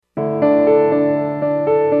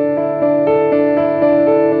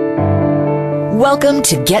Welcome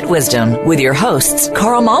to Get Wisdom with your hosts,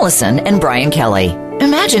 Carl Mollison and Brian Kelly.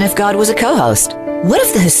 Imagine if God was a co-host. What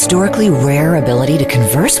if the historically rare ability to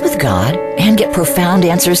converse with God and get profound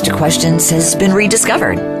answers to questions has been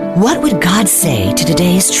rediscovered? What would God say to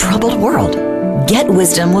today's troubled world? Get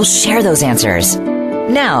Wisdom will share those answers.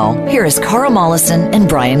 Now, here is Carl Mollison and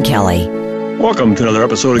Brian Kelly. Welcome to another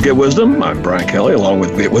episode of Get Wisdom. I'm Brian Kelly, along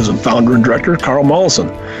with Get Wisdom founder and director, Carl Mollison.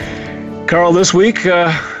 Carl, this week,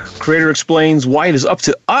 Creator explains why it is up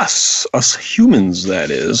to us humans,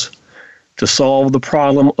 that is, to solve the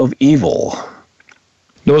problem of evil.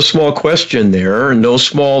 No small question there, no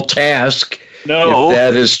small task, No. if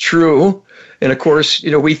that is true. And of course,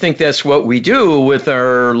 we think that's what we do with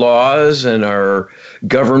our laws and our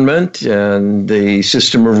government and the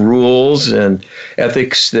system of rules and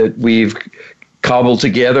ethics that we've cobbled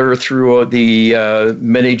together through the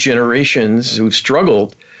many generations who've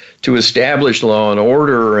struggled to establish law and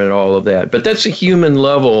order and all of that. But that's a human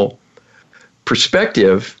level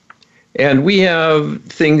perspective. And we have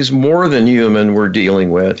things more than human we're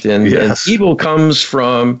dealing with. And evil comes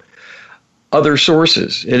from other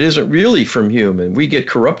sources. It isn't really from human. We get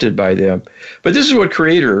corrupted by them. But this is what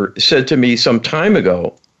Creator said to me some time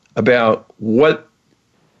ago about what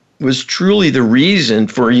was truly the reason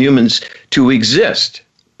for humans to exist.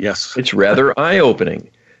 Yes. It's rather eye-opening.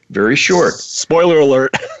 Very short. Spoiler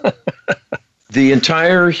alert. The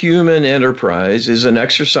entire human enterprise is an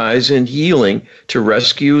exercise in healing to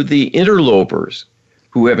rescue the interlopers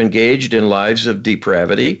who have engaged in lives of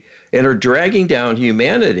depravity and are dragging down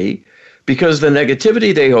humanity because the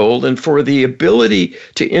negativity they hold and for the ability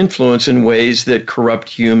to influence in ways that corrupt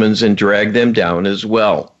humans and drag them down as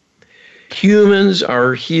well. Humans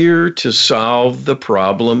are here to solve the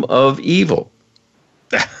problem of evil.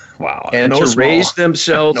 Wow. And to raise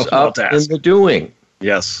themselves up in the doing.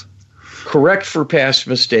 Yes. Correct for past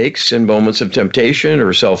mistakes and moments of temptation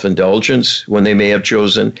or self-indulgence when they may have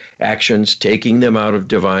chosen actions taking them out of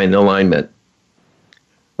divine alignment.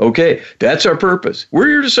 Okay, that's our purpose. We're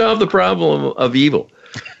here to solve the problem of evil.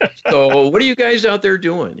 So what are you guys out there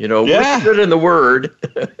doing? We're good in the Word.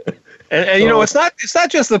 And it's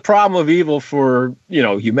not just the problem of evil for,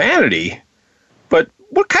 humanity, but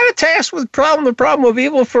what kind of task was the problem of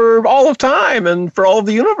evil for all of time and for all of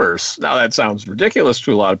the universe? Now, that sounds ridiculous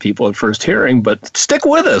to a lot of people at first hearing, but stick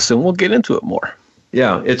with us and we'll get into it more.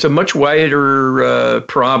 Yeah, it's a much wider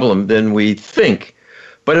problem than we think,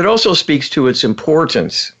 but it also speaks to its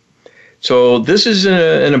importance. So this is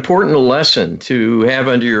an important lesson to have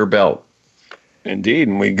under your belt. Indeed,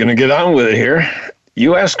 and we're going to get on with it here.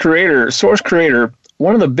 U.S. Source Creator,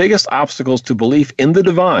 one of the biggest obstacles to belief in the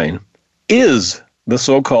divine is the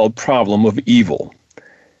so-called problem of evil.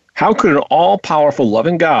 How could an all-powerful,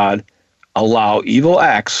 loving God allow evil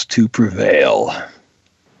acts to prevail?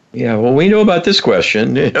 Yeah, well, we know about this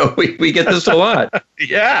question. We get this a lot.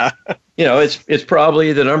 Yeah. It's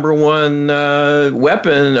probably the number one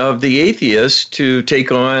weapon of the atheist to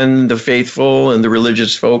take on the faithful and the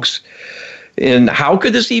religious folks. And how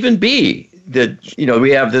could this even be that,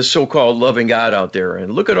 we have this so-called loving God out there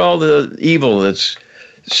and look at all the evil that's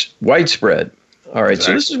widespread. All right,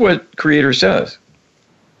 So this is what Creator says.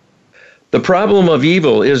 The problem of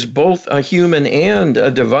evil is both a human and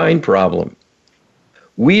a divine problem.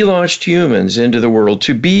 We launched humans into the world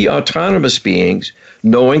to be autonomous beings,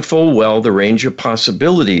 knowing full well the range of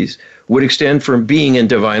possibilities would extend from being in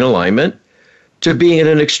divine alignment to being in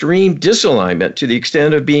an extreme disalignment to the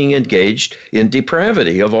extent of being engaged in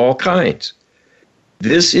depravity of all kinds.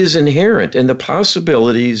 This is inherent in the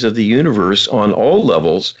possibilities of the universe on all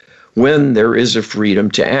levels when there is a freedom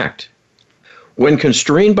to act. When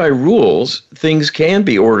constrained by rules, things can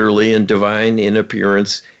be orderly and divine in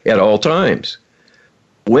appearance at all times.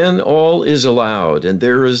 When all is allowed and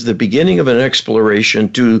there is the beginning of an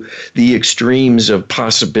exploration to the extremes of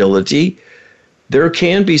possibility, there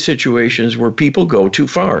can be situations where people go too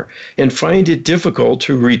far and find it difficult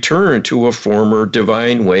to return to a former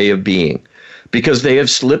divine way of being because they have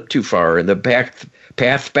slipped too far and the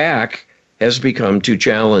path back has become too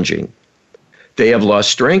challenging. They have lost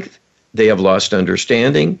strength, they have lost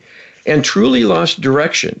understanding, and truly lost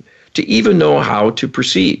direction to even know how to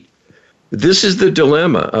proceed. This is the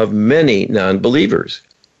dilemma of many non-believers.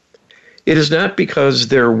 It is not because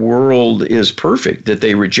their world is perfect that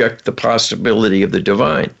they reject the possibility of the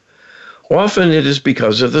divine. Often it is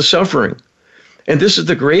because of the suffering. And this is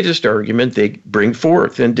the greatest argument they bring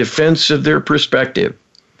forth in defense of their perspective.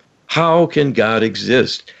 How can God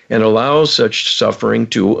exist and allow such suffering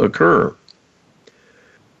to occur?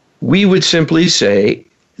 We would simply say,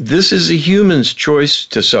 this is a human's choice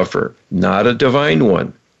to suffer, not a divine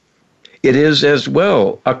one. It is as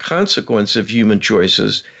well a consequence of human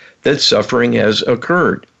choices that suffering has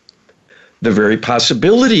occurred. The very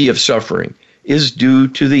possibility of suffering is due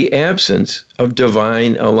to the absence of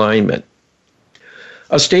divine alignment.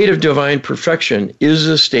 A state of divine perfection is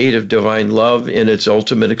a state of divine love in its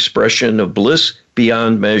ultimate expression of bliss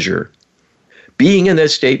beyond measure. Being in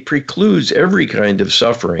that state precludes every kind of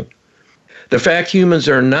suffering. The fact humans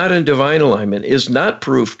are not in divine alignment is not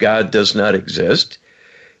proof God does not exist.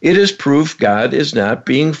 It is proof God is not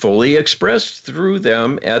being fully expressed through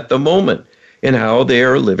them at the moment in how they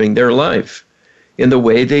are living their life, in the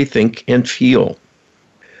way they think and feel.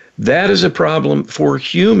 That is a problem for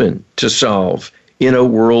human to solve in a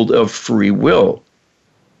world of free will.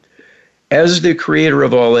 As the creator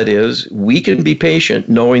of all that is, we can be patient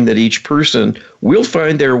knowing that each person will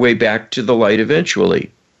find their way back to the light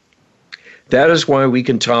eventually. That is why we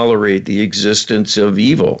can tolerate the existence of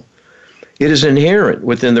evil. It is inherent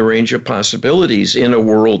within the range of possibilities in a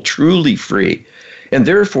world truly free, and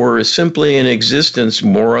therefore is simply an existence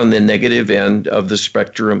more on the negative end of the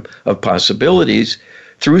spectrum of possibilities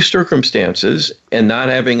through circumstances and not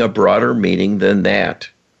having a broader meaning than that.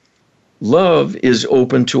 Love is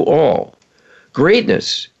open to all.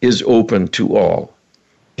 Greatness is open to all.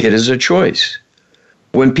 It is a choice.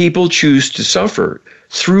 When people choose to suffer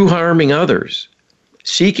through harming others,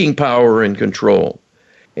 seeking power and control,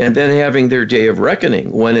 and then having their day of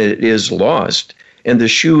reckoning when it is lost and the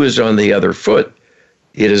shoe is on the other foot,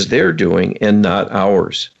 it is their doing and not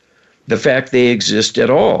ours. The fact they exist at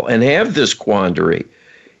all and have this quandary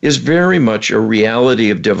is very much a reality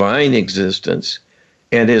of divine existence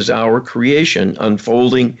and is our creation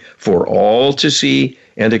unfolding for all to see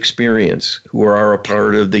and experience who are a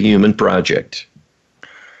part of the human project.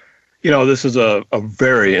 You know, this is a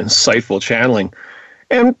very insightful channeling,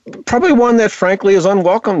 and probably one that, frankly, is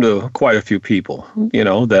unwelcome to quite a few people. You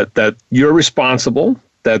know, that you're responsible,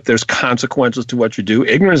 that there's consequences to what you do.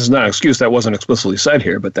 Ignorance is not an excuse. That wasn't explicitly said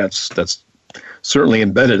here, but that's certainly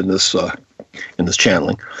embedded in this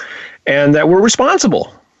channeling, and that we're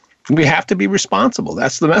responsible. We have to be responsible.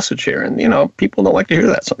 That's the message here, and you know, people don't like to hear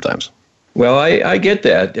that sometimes. Well, I get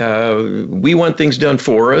that. We want things done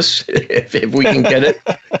for us if we can get it.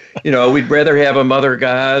 You know, we'd rather have a mother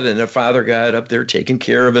God and a father God up there taking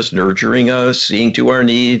care of us, nurturing us, seeing to our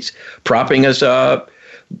needs, propping us up,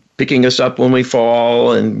 picking us up when we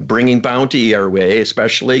fall, and bringing bounty our way,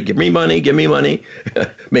 especially give me money,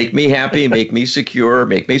 make me happy, make me secure,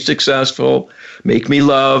 make me successful, make me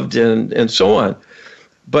loved, and so on.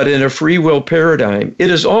 But in a free will paradigm,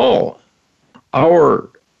 it is all our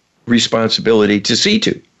responsibility to see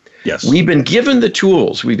to. Yes. We've been given the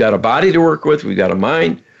tools. We've got a body to work with, we've got a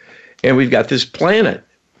mind, and we've got this planet.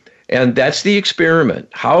 And that's the experiment.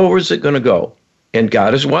 How is it going to go? And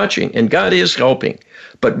God is watching, and God is helping.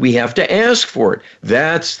 But we have to ask for it.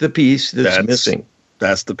 That's the piece that's missing.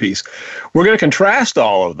 That's the piece. We're going to contrast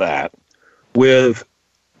all of that with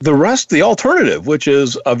the rest, the alternative, which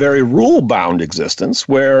is a very rule-bound existence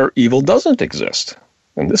where evil doesn't exist.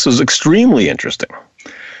 And this is extremely interesting.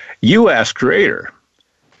 You ask Creator.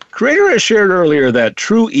 Creator has shared earlier that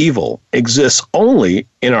true evil exists only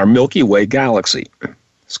in our Milky Way galaxy.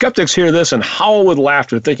 Skeptics hear this and howl with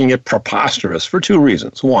laughter, thinking it preposterous for two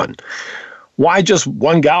reasons. One, why just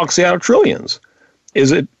one galaxy out of trillions?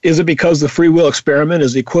 Is it because the free will experiment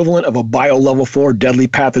is the equivalent of a bio-level 4 deadly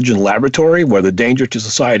pathogen laboratory where the danger to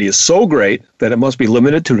society is so great that it must be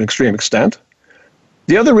limited to an extreme extent?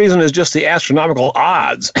 The other reason is just the astronomical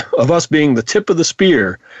odds of us being the tip of the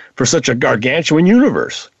spear for such a gargantuan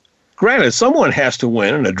universe. Granted, someone has to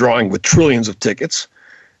win in a drawing with trillions of tickets.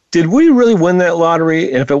 Did we really win that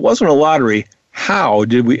lottery? And if it wasn't a lottery, how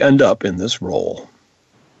did we end up in this role?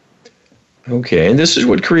 Okay, and this is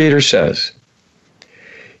what Creator says.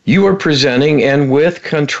 You are presenting, and with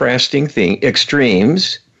contrasting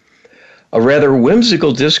extremes, a rather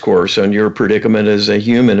whimsical discourse on your predicament as a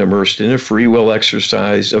human immersed in a free will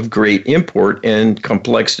exercise of great import and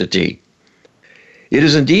complexity. It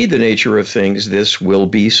is indeed the nature of things this will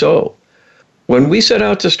be so. When we set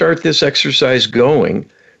out to start this exercise going,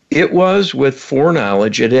 it was with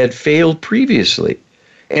foreknowledge it had failed previously,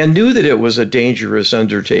 and knew that it was a dangerous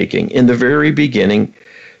undertaking in the very beginning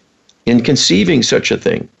in conceiving such a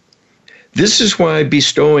thing. This is why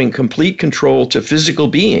bestowing complete control to physical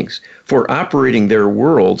beings for operating their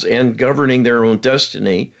worlds and governing their own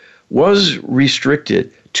destiny was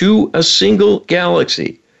restricted to a single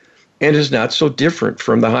galaxy and is not so different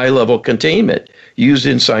from the high-level containment used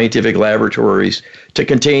in scientific laboratories to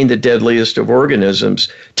contain the deadliest of organisms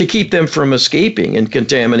to keep them from escaping and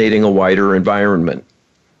contaminating a wider environment.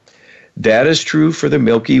 That is true for the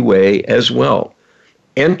Milky Way as well.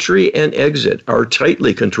 Entry and exit are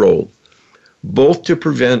tightly controlled, both to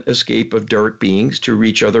prevent escape of dark beings to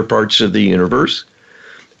reach other parts of the universe,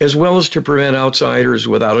 as well as to prevent outsiders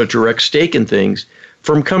without a direct stake in things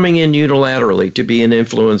from coming in unilaterally to be an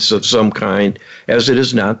influence of some kind, as it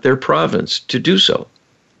is not their province to do so.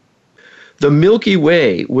 The Milky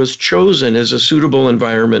Way was chosen as a suitable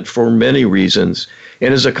environment for many reasons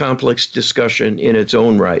and is a complex discussion in its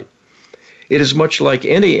own right. It is much like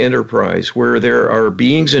any enterprise where there are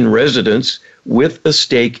beings in residence with a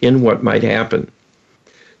stake in what might happen.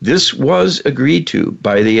 This was agreed to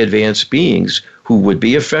by the advanced beings who would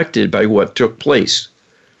be affected by what took place.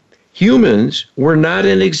 Humans were not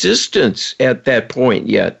in existence at that point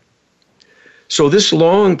yet. So this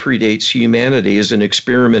long predates humanity as an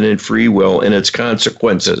experiment in free will and its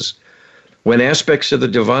consequences. When aspects of the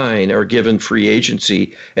divine are given free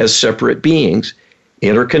agency as separate beings,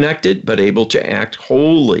 interconnected but able to act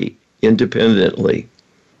wholly independently.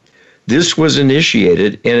 This was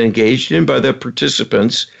initiated and engaged in by the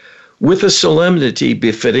participants with a solemnity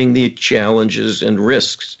befitting the challenges and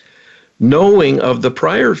risks, knowing of the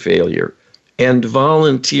prior failure and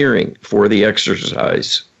volunteering for the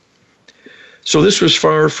exercise. So this was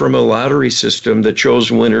far from a lottery system that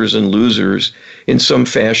chose winners and losers in some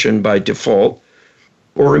fashion by default,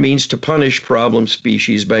 or a means to punish problem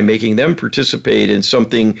species by making them participate in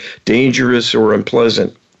something dangerous or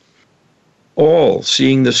unpleasant. All,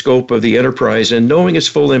 seeing the scope of the enterprise and knowing its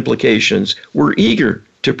full implications, were eager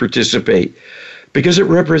to participate because it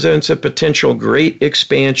represents a potential great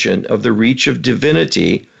expansion of the reach of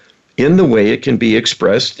divinity in the way it can be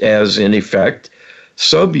expressed as, in effect,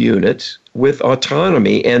 subunits with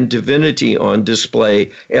autonomy and divinity on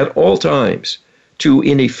display at all times to,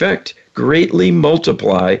 in effect, greatly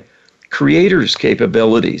multiply creators'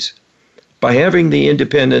 capabilities by having the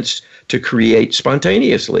independence to create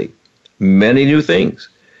spontaneously many new things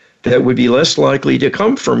that would be less likely to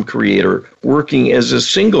come from creator working as a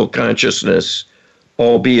single consciousness,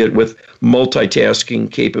 albeit with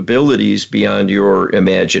multitasking capabilities beyond your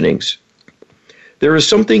imaginings. There is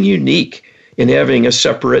something unique in having a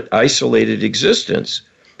separate, isolated existence,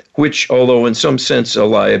 which, although in some sense a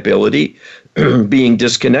liability, being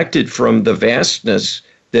disconnected from the vastness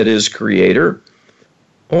that is creator,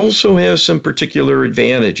 also has some particular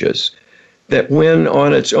advantages that when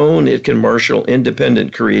on its own it can marshal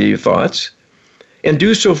independent creative thoughts and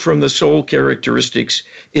do so from the sole characteristics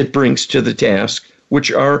it brings to the task,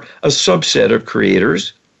 which are a subset of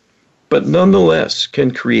creators, but nonetheless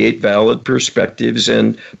can create valid perspectives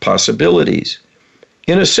and possibilities,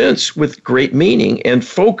 in a sense with great meaning and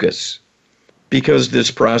focus, because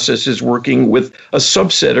this process is working with a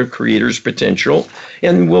subset of creators' potential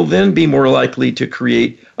and will then be more likely to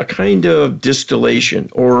create a kind of distillation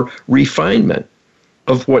or refinement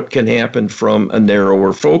of what can happen from a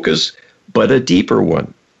narrower focus, but a deeper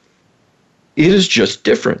one. It is just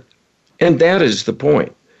different. And that is the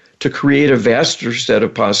point, to create a vaster set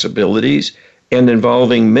of possibilities and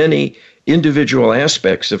involving many individual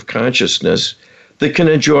aspects of consciousness that can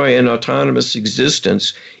enjoy an autonomous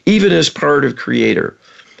existence even as part of creator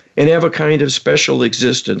and have a kind of special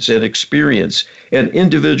existence and experience and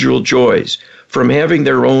individual joys from having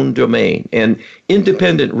their own domain and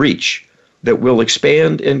independent reach that will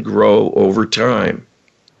expand and grow over time.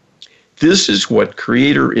 This is what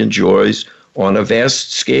creator enjoys on a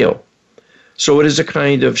vast scale. So it is a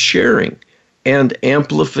kind of sharing and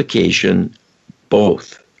amplification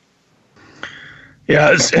both.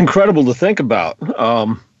 Yeah, it's incredible to think about.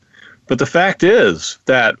 But the fact is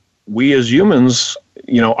that we as humans,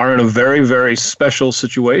 are in a very, very special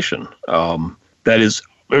situation. That is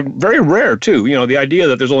very rare, too. The idea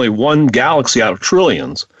that there's only one galaxy out of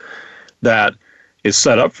trillions that is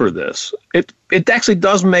set up for this. It actually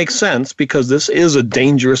does make sense because this is a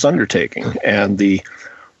dangerous undertaking. And the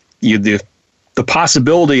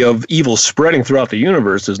possibility of evil spreading throughout the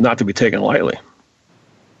universe is not to be taken lightly.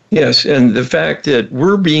 Yes, and the fact that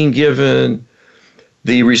we're being given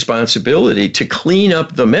the responsibility to clean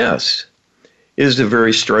up the mess is a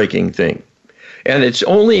very striking thing. And it's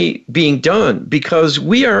only being done because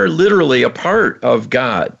we are literally a part of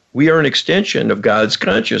God. We are an extension of God's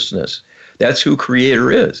consciousness. That's who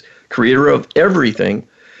creator is, creator of everything.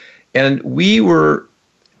 And we were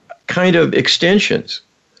kind of extensions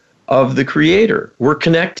of the creator. We're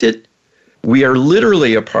connected. We are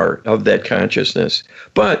literally a part of that consciousness.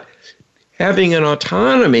 But having an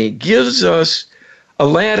autonomy gives us a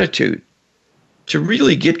latitude to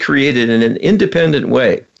really get created in an independent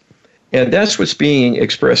way. And that's what's being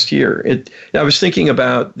expressed here. I was thinking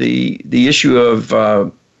about the issue of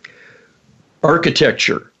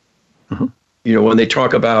architecture. Mm-hmm. when they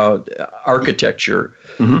talk about architecture,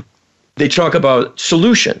 they talk about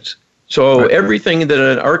solutions. So everything that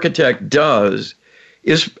an architect does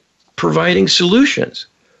is providing solutions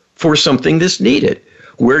for something that's needed.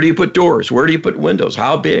 Where do you put doors? Where do you put windows?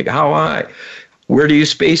 How big? How high? Where do you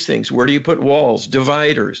space things? Where do you put walls,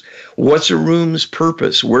 dividers? What's a room's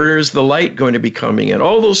purpose? Where is the light going to be coming in?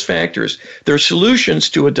 All those factors, they're solutions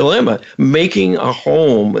to a dilemma, making a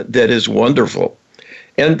home that is wonderful.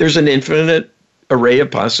 And there's an infinite array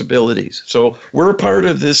of possibilities. So we're a part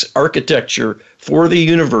of this architecture for the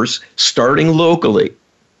universe, starting locally.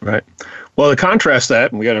 Right. Well, to contrast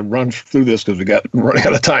that, and we got to run through this because we got running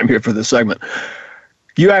out of time here for this segment.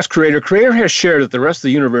 You ask Creator. Creator has shared that the rest of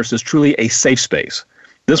the universe is truly a safe space.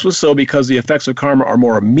 This was so because the effects of karma are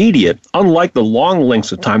more immediate, unlike the long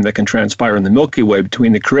lengths of time that can transpire in the Milky Way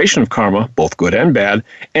between the creation of karma, both good and bad,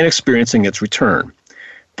 and experiencing its return.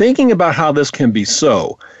 Thinking about how this can be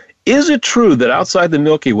so, is it true that outside the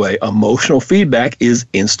Milky Way, emotional feedback is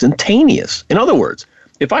instantaneous? In other words,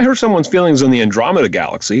 if I hurt someone's feelings in the Andromeda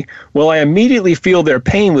Galaxy, will I immediately feel their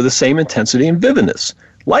pain with the same intensity and vividness?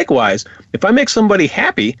 Likewise, if I make somebody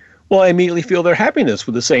happy, will I immediately feel their happiness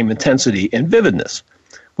with the same intensity and vividness?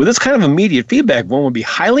 With this kind of immediate feedback, one would be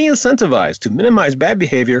highly incentivized to minimize bad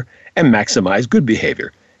behavior and maximize good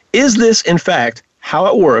behavior. Is this, in fact, how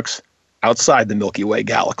it works outside the Milky Way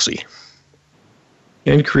galaxy?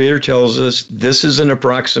 And Creator tells us this is an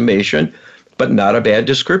approximation, but not a bad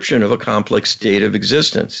description of a complex state of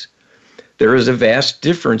existence. There is a vast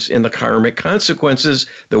difference in the karmic consequences,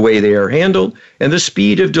 the way they are handled, and the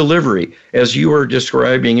speed of delivery, as you are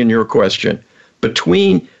describing in your question,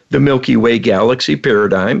 between the Milky Way galaxy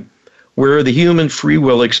paradigm, where the human free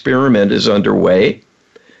will experiment is underway,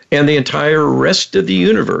 and the entire rest of the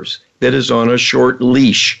universe that is on a short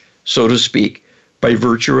leash, so to speak, by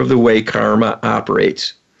virtue of the way karma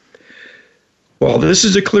operates. While this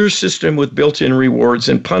is a clear system with built-in rewards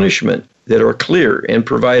and punishment that are clear and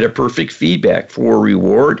provide a perfect feedback for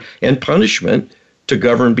reward and punishment to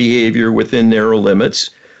govern behavior within narrow limits,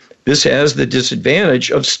 this has the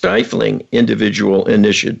disadvantage of stifling individual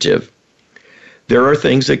initiative. There are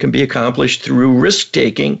things that can be accomplished through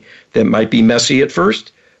risk-taking that might be messy at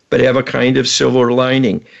first, but have a kind of silver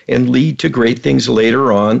lining and lead to great things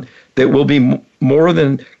later on that will be more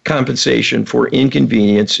than compensation for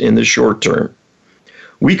inconvenience in the short term.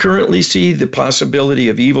 We currently see the possibility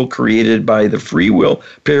of evil created by the free will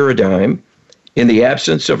paradigm in the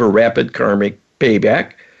absence of a rapid karmic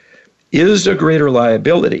payback is a greater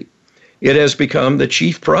liability. It has become the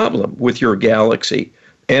chief problem with your galaxy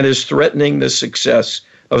and is threatening the success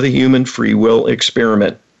of the human free will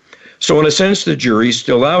experiment. So in a sense, the jury's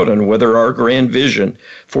still out on whether our grand vision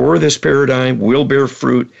for this paradigm will bear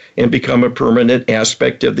fruit and become a permanent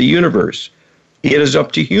aspect of the universe. It is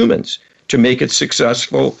up to humans to make it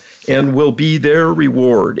successful and will be their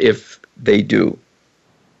reward if they do.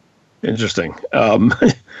 Interesting.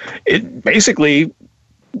 It basically,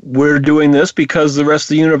 we're doing this because the rest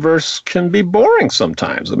of the universe can be boring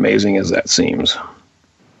sometimes, amazing as that seems.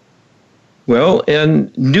 Well,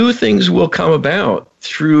 and new things will come about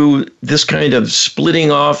through this kind of splitting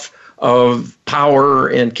off of power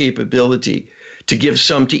and capability to give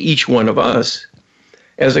some to each one of us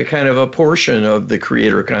as a kind of a portion of the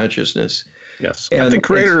creator consciousness. Yes, and I think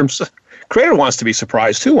creator wants to be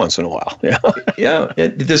surprised too once in a while. Yeah, yeah. I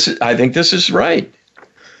think this is right.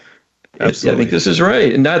 Absolutely. I think this is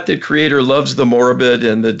right, and not that creator loves the morbid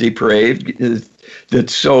and the depraved.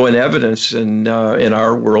 That's so in evidence in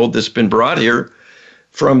our world that's been brought here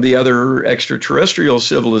from the other extraterrestrial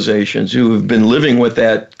civilizations who have been living with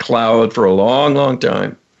that cloud for a long, long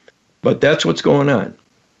time. But that's what's going on.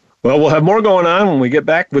 Well, we'll have more going on when we get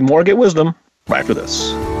back with more Get Wisdom right after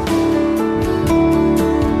this.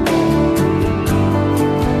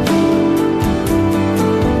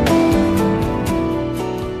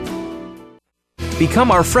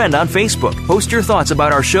 Become our friend on Facebook. Post your thoughts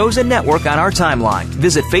about our shows and network on our timeline.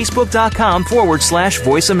 Visit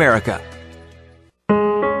facebook.com/Voice America.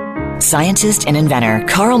 Scientist and inventor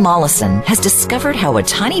Carl Mollison has discovered how a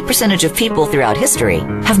tiny percentage of people throughout history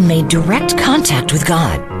have made direct contact with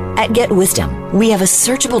God. At Get Wisdom, we have a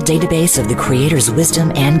searchable database of the Creator's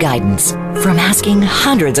wisdom and guidance from asking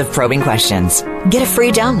hundreds of probing questions. Get a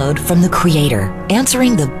free download from the Creator,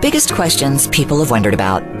 answering the biggest questions people have wondered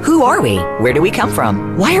about. Who are we? Where do we come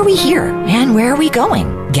from? Why are we here? And where are we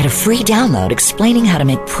going? Get a free download explaining how to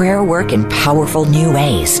make prayer work in powerful new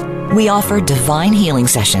ways. We offer divine healing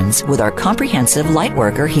sessions with our comprehensive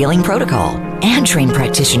Lightworker healing protocol and train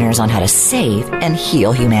practitioners on how to save and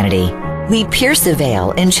heal humanity. We pierce the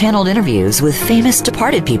veil in channeled interviews with famous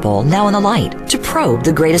departed people now in the light to probe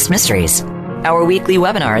the greatest mysteries. Our weekly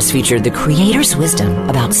webinars featured the Creator's wisdom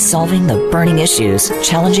about solving the burning issues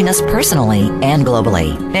challenging us personally and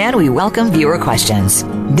globally. And we welcome viewer questions.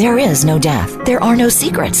 There is no death. There are no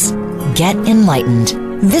secrets. Get enlightened.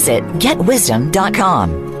 Visit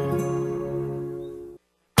getwisdom.com.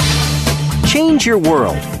 Change your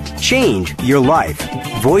world. Change your life.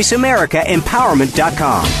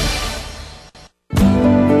 VoiceAmericaEmpowerment.com.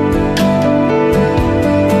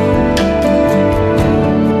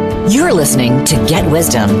 You're listening to Get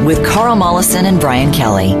Wisdom with Carl Mollison and Brian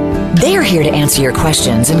Kelly. They are here to answer your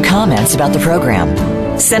questions and comments about the program.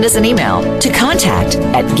 Send us an email to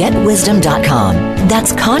contact@getwisdom.com.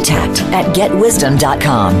 That's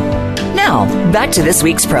contact@getwisdom.com. Now, back to this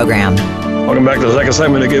week's program. Welcome back to the second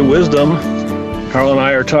segment of Get Wisdom. Carl and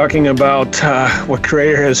I are talking about what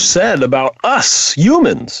Creator has said about us,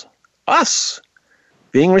 humans, us,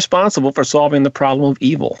 being responsible for solving the problem of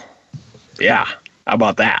evil. Yeah, how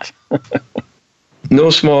about that? No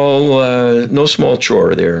small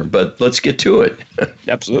chore there, but let's get to it.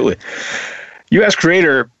 Absolutely. U.S.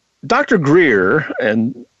 Creator, Dr. Greer,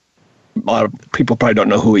 and a lot of people probably don't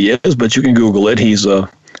know who he is, but you can Google it. He's a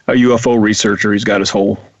UFO researcher. He's got his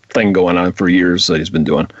whole thing going on for years that he's been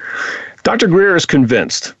doing. Dr. Greer is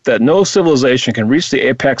convinced that no civilization can reach the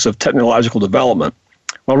apex of technological development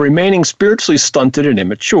while remaining spiritually stunted and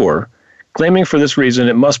immature, claiming for this reason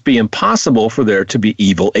it must be impossible for there to be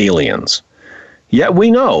evil aliens. Yet we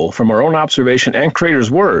know from our own observation and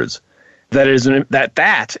Creator's words that is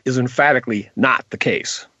emphatically not the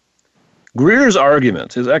case. Greer's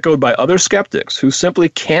argument is echoed by other skeptics who simply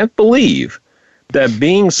can't believe that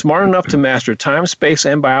being smart enough to master time, space,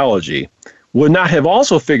 and biology would not have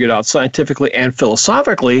also figured out scientifically and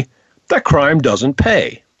philosophically that crime doesn't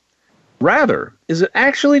pay. Rather, is it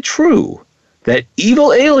actually true that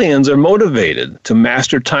evil aliens are motivated to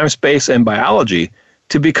master time, space, and biology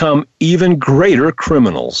to become even greater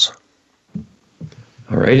criminals?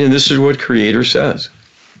 All right, and this is what Creator says.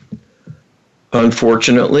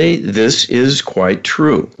 Unfortunately, this is quite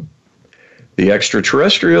true. The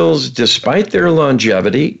extraterrestrials, despite their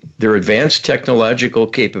longevity, their advanced technological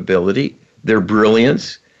capability, their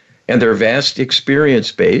brilliance, and their vast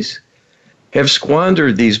experience base, have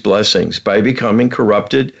squandered these blessings by becoming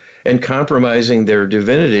corrupted and compromising their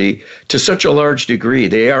divinity to such a large degree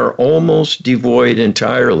they are almost devoid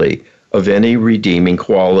entirely of any redeeming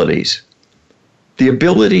qualities. The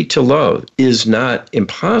ability to love is not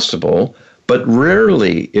impossible, but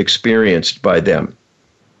rarely experienced by them.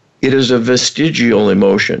 It is a vestigial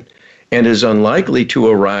emotion and is unlikely to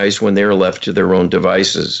arise when they are left to their own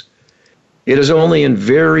devices. It is only in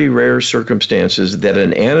very rare circumstances that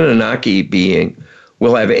an Anunnaki being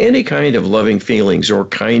will have any kind of loving feelings or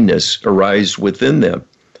kindness arise within them.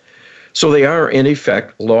 So they are, in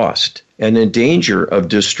effect, lost and in danger of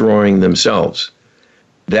destroying themselves.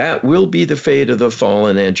 That will be the fate of the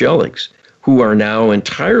fallen angelics, who are now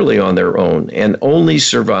entirely on their own and only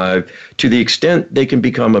survive to the extent they can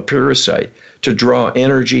become a parasite to draw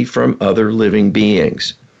energy from other living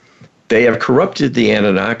beings. They have corrupted the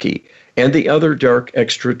Anunnaki and the other dark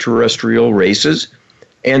extraterrestrial races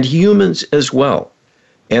and humans as well,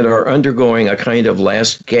 and are undergoing a kind of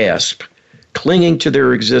last gasp, clinging to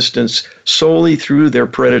their existence solely through their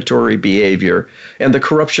predatory behavior and the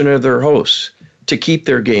corruption of their hosts to keep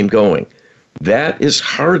their game going. That is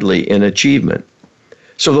hardly an achievement.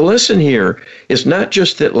 So the lesson here is not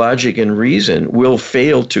just that logic and reason will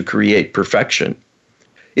fail to create perfection.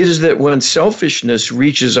 It is that when selfishness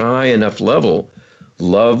reaches a high enough level,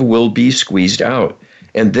 love will be squeezed out,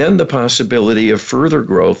 and then the possibility of further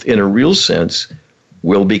growth in a real sense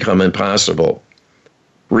will become impossible.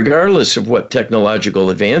 Regardless of what technological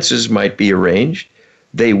advances might be arranged,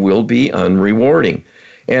 they will be unrewarding,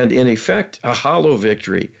 and in effect, a hollow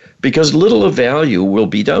victory, because little of value will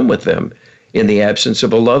be done with them in the absence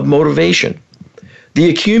of a love motivation. The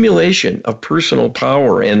accumulation of personal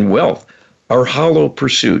power and wealth are hollow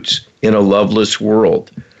pursuits in a loveless world.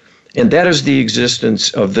 And that is the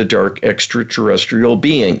existence of the dark extraterrestrial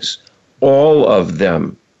beings, all of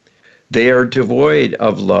them. They are devoid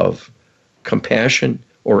of love, compassion,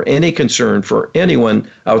 or any concern for anyone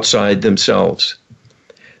outside themselves.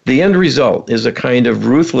 The end result is a kind of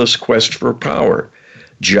ruthless quest for power,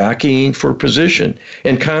 jockeying for position,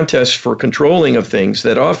 and contests for controlling of things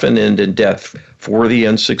that often end in death for the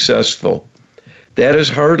unsuccessful. That is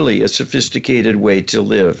hardly a sophisticated way to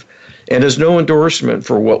live, and is no endorsement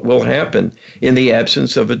for what will happen in the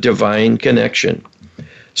absence of a divine connection.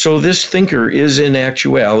 So this thinker is in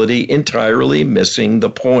actuality entirely missing the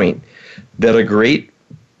point that great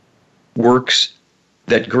works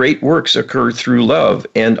occur through love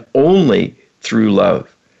and only through love.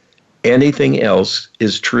 Anything else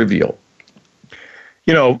is trivial.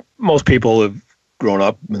 You know, most people have grown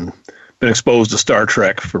up and been exposed to Star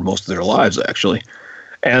Trek for most of their lives, actually.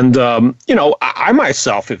 And, you know, I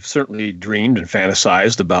myself have certainly dreamed and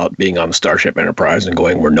fantasized about being on the Starship Enterprise and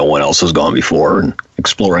going where no one else has gone before and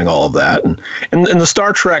exploring all of that. And in the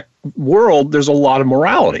Star Trek world, there's a lot of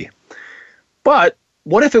morality. But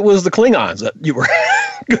what if it was the Klingons that you were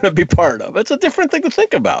going to be part of? It's a different thing to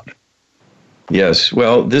think about. Yes.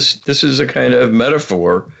 Well, this is a kind of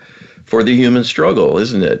metaphor for the human struggle,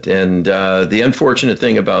 isn't it? And the unfortunate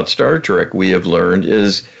thing about Star Trek, we have learned,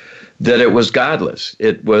 is that it was godless.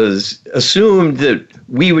 It was assumed that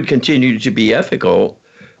we would continue to be ethical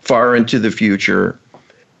far into the future.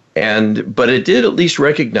 But it did at least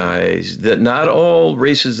recognize that not all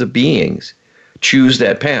races of beings choose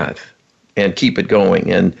that path and keep it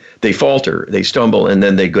going. And they falter, they stumble, and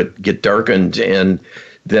then they get darkened, and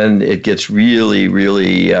then it gets really,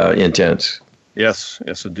 really intense. Yes,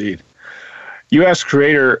 indeed. You asked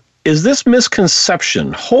Creator, is this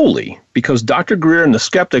misconception holy because Dr. Greer and the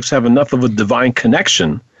skeptics have enough of a divine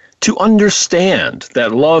connection to understand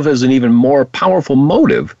that love is an even more powerful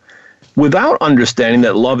motive without understanding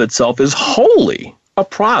that love itself is wholly a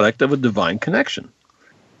product of a divine connection?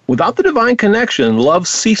 Without the divine connection, love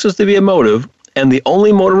ceases to be a motive, and the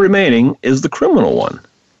only motive remaining is the criminal one.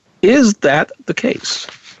 Is that the case?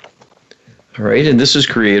 All right, and this is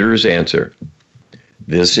Creator's answer.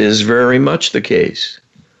 This is very much the case.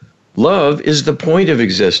 Love is the point of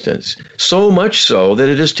existence, so much so that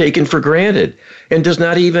it is taken for granted and does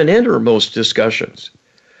not even enter most discussions.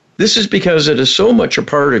 This is because it is so much a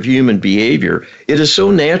part of human behavior. It is so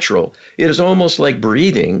natural. It is almost like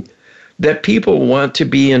breathing that people want to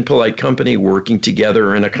be in polite company working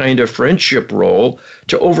together in a kind of friendship role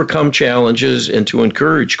to overcome challenges and to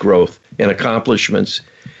encourage growth and accomplishments,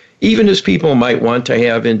 even as people might want to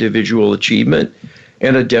have individual achievement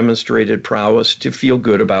and a demonstrated prowess to feel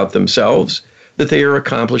good about themselves, that they are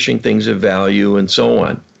accomplishing things of value, and so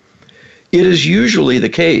on. It is usually the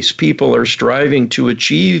case people are striving to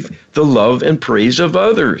achieve the love and praise of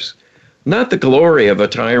others, not the glory of a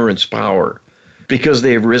tyrant's power, because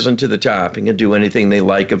they have risen to the top and can do anything they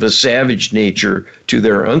like of a savage nature to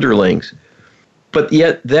their underlings. But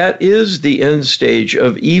yet that is the end stage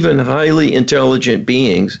of even highly intelligent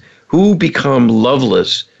beings who become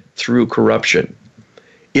loveless through corruption.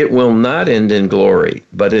 It will not end in glory,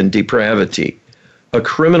 but in depravity, a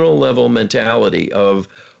criminal level mentality of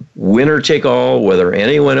winner take all, whether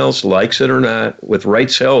anyone else likes it or not, with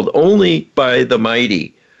rights held only by the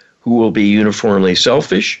mighty, who will be uniformly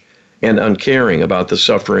selfish and uncaring about the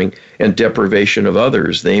suffering and deprivation of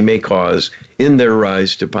others they may cause in their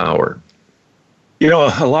rise to power. You know,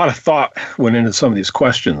 a lot of thought went into some of these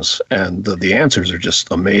questions, and the answers are just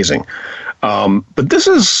amazing. But this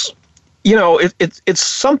is, you know, it's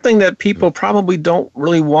something that people probably don't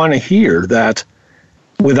really want to hear, that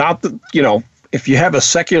without the, you know, if you have a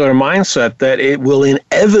secular mindset, that it will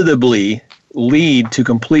inevitably lead to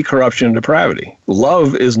complete corruption and depravity.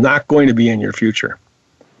 Love is not going to be in your future.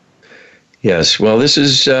 Yes, well, this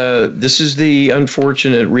is the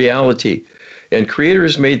unfortunate reality, and Creator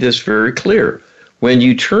has made this very clear. When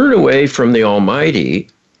you turn away from the Almighty,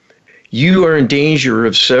 you are in danger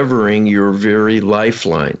of severing your very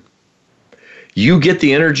lifeline. You get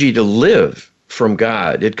the energy to live from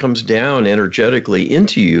God. It comes down energetically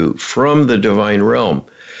into you from the divine realm.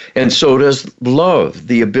 And so does love,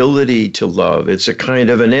 the ability to love. It's a kind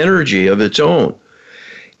of an energy of its own.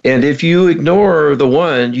 And if you ignore the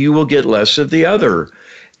one, you will get less of the other.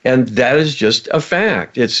 And that is just a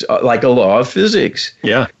fact. It's like a law of physics.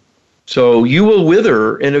 Yeah. So you will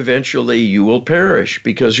wither, and eventually you will perish,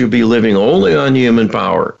 because you'll be living only on human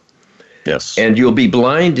power. Yes. And you'll be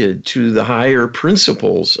blinded to the higher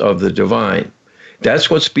principles of the divine. That's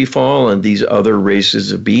what's befallen these other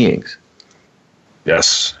races of beings.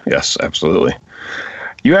 Yes, absolutely.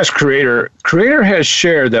 You asked Creator. Creator has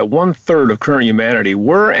shared that 1/3 of current humanity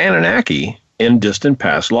were Anunnaki in distant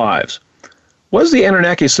past lives. Was the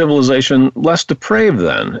Anunnaki civilization less depraved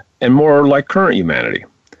then and more like current humanity?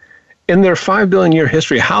 In their 5 billion year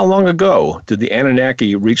history, how long ago did the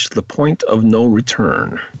Anunnaki reach the point of no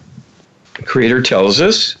return? Creator tells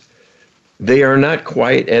us they are not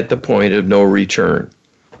quite at the point of no return,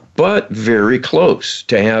 but very close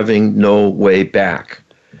to having no way back.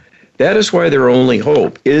 That is why their only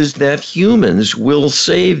hope is that humans will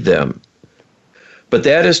save them. But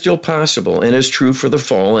that is still possible and is true for the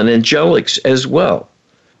fallen angelics as well.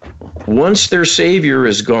 Once their savior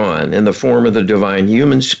is gone in the form of the divine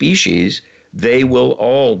human species, they will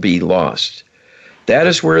all be lost. That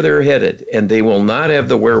is where they're headed, and they will not have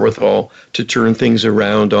the wherewithal to turn things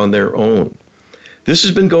around on their own. This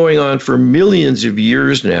has been going on for millions of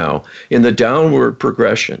years now in the downward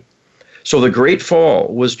progression. So the Great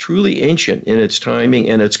Fall was truly ancient in its timing,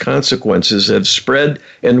 and its consequences have spread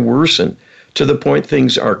and worsened to the point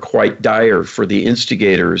things are quite dire for the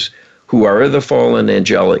instigators, who are the fallen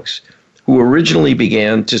angelics, who originally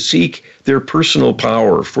began to seek their personal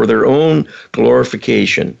power for their own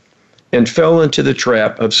glorification and fell into the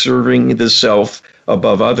trap of serving the self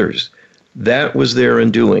above others. That was their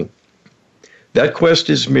undoing. That quest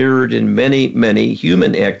is mirrored in many, many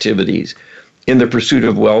human activities, in the pursuit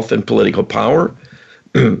of wealth and political power,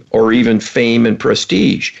 or even fame and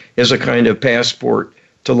prestige as a kind of passport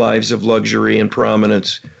to lives of luxury and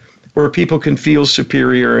prominence, where people can feel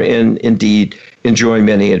superior and indeed enjoy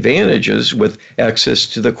many advantages with access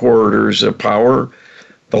to the corridors of power,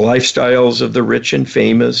 the lifestyles of the rich and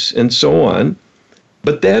famous, and so on.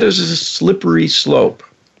 But that is a slippery slope.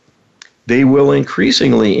 They will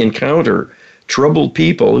increasingly encounter troubled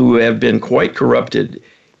people who have been quite corrupted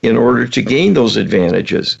in order to gain those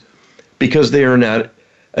advantages, because they are not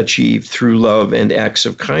achieved through love and acts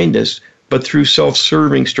of kindness, but through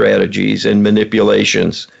self-serving strategies and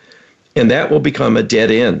manipulations. And that will become a dead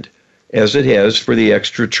end, as it has for the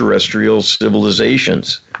extraterrestrial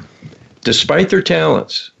civilizations. Despite their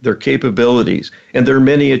talents, their capabilities, and their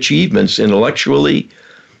many achievements intellectually,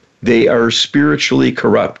 they are spiritually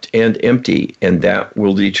corrupt and empty, and that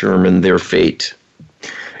will determine their fate.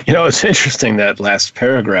 You know, it's interesting, that last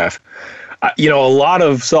paragraph. A lot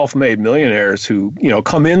of self-made millionaires who,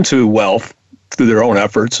 come into wealth through their own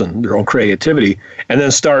efforts and their own creativity, and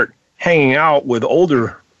then start hanging out with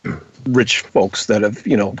older rich folks that have,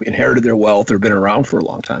 inherited their wealth or been around for a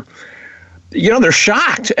long time. They're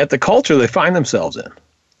shocked at the culture they find themselves in,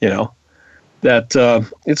 that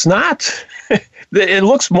it's not, it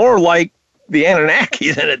looks more like the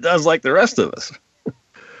Anunnaki than it does like the rest of us.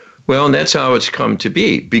 Well, and that's how it's come to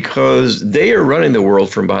be, because they are running the world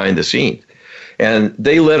from behind the scenes. And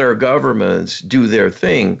they let our governments do their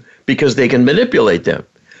thing because they can manipulate them.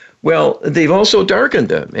 Well, they've also darkened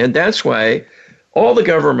them. And that's why all the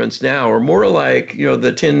governments now are more like,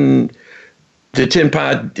 the tin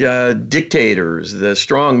pot dictators, the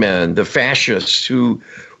strongmen, the fascists who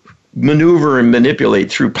maneuver and manipulate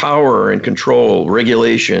through power and control,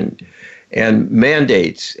 regulation, and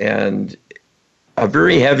mandates, and a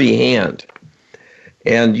very heavy hand,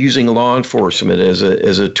 and using law enforcement as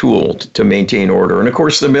a tool to maintain order. And of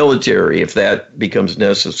course, the military, if that becomes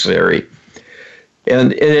necessary.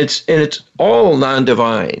 And it's all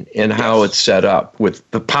non-divine in how it's set up, with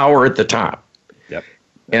the power at the top. Yep.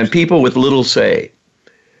 And people with little say.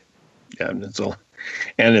 Yeah,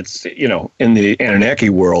 and it's in the Anunnaki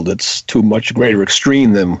world, it's to a much greater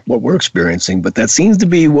extreme than what we're experiencing. But that seems to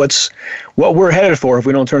be what we're headed for if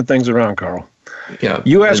we don't turn things around, Carl. Yeah.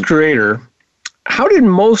 You as creator, how did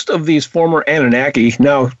most of these former Anunnaki,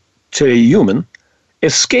 now today human,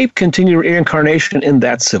 escape continued reincarnation in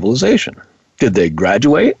that civilization? Did they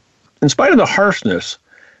graduate? In spite of the harshness,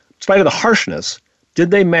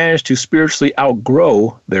 did they manage to spiritually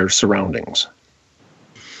outgrow their surroundings?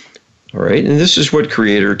 All right, and this is what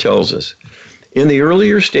Creator tells us. In the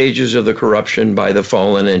earlier stages of the corruption by the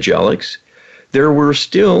fallen angelics, there were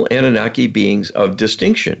still Anunnaki beings of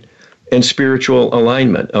distinction and spiritual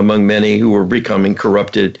alignment among many who were becoming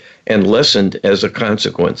corrupted and lessened as a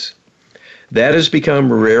consequence. That has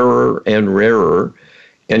become rarer and rarer,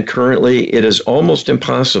 and currently it is almost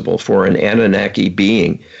impossible for an Anunnaki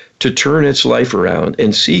being to turn its life around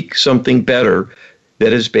and seek something better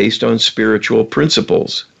that is based on spiritual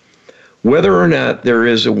principles. Whether or not there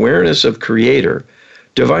is awareness of Creator,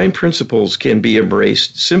 divine principles can be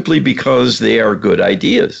embraced simply because they are good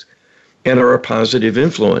ideas and are a positive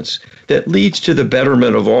influence that leads to the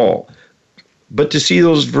betterment of all. But to see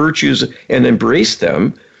those virtues and embrace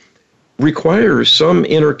them requires some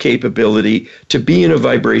inner capability to be in a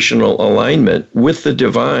vibrational alignment with the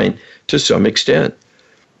divine to some extent.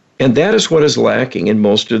 And that is what is lacking in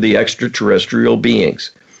most of the extraterrestrial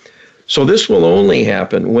beings. So this will only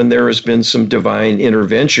happen when there has been some divine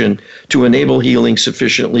intervention to enable healing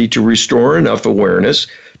sufficiently to restore enough awareness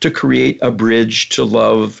to create a bridge to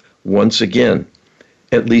love once again,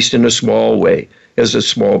 at least in a small way, as a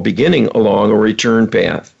small beginning along a return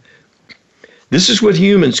path. This is what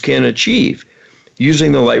humans can achieve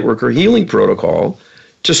using the Lightworker Healing Protocol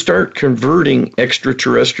to start converting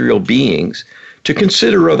extraterrestrial beings to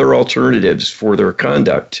consider other alternatives for their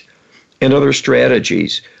conduct and other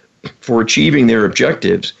strategies for achieving their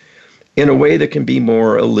objectives in a way that can be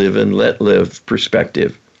more a live and let live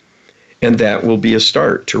perspective. and that will be a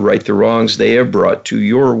start to right the wrongs they have brought to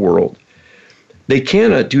your world. They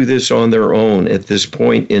cannot do this on their own at this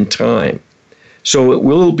point in time. So it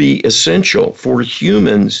will be essential for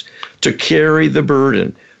humans to carry the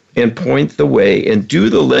burden and point the way and do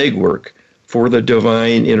the legwork for the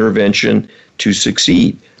divine intervention to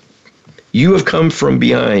succeed. You have come from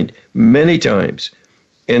behind many times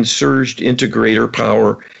and surged into greater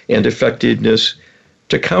power and effectiveness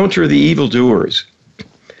to counter the evildoers.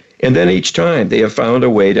 And then each time they have found a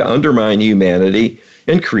way to undermine humanity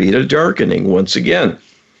and create a darkening once again.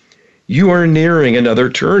 You are nearing another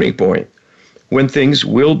turning point when things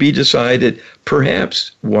will be decided,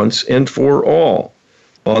 perhaps once and for all,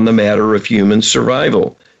 on the matter of human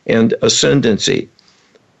survival and ascendancy,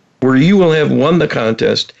 where you will have won the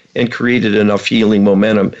contest and created enough healing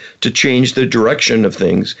momentum to change the direction of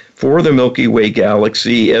things for the Milky Way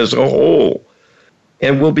galaxy as a whole,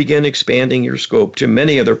 and will begin expanding your scope to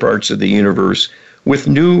many other parts of the universe with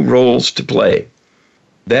new roles to play.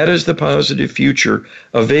 That is the positive future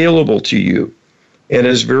available to you and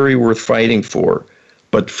is very worth fighting for.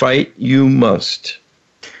 But fight you must.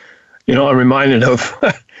 You know, I'm reminded of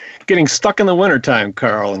getting stuck in the wintertime,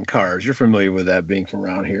 Carl, in cars. You're familiar with that, being from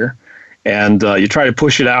around here. And you try to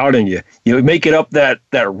push it out, and you make it up that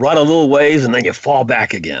rut a little ways, and then you fall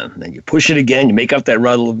back again. Then you push it again, you make up that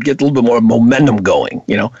rut, get a little bit more momentum going,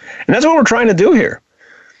 you know. And that's what we're trying to do here.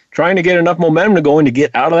 Trying to get enough momentum going to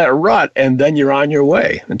get out of that rut, and then you're on your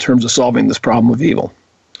way in terms of solving this problem of evil.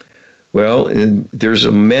 Well, there's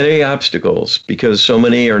many obstacles because so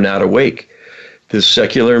many are not awake. This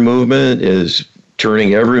secular movement is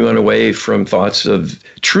turning everyone away from thoughts of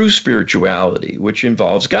true spirituality, which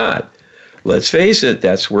involves God. Let's face it,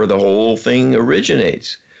 that's where the whole thing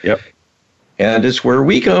originates. Yep. And it's where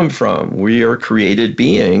we come from. We are created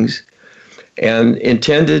beings and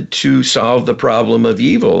intended to solve the problem of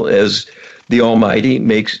evil, as the Almighty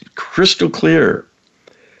makes crystal clear.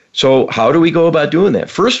 So how do we go about doing that?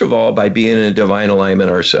 First of all, by being in a divine alignment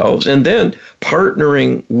ourselves, and then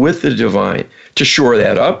partnering with the divine to shore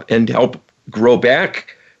that up and help grow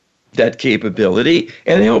back that capability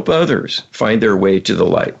and help others find their way to the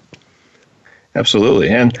light. Absolutely.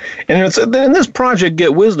 And it's in this project,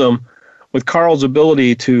 Get Wisdom, with Carl's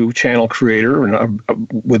ability to channel Creator and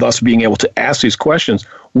with us being able to ask these questions,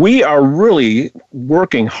 we are really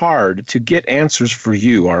working hard to get answers for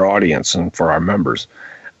you, our audience, and for our members,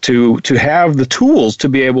 to have the tools to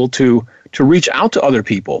be able to reach out to other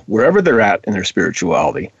people, wherever they're at in their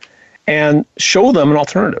spirituality, and show them an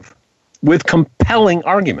alternative with compelling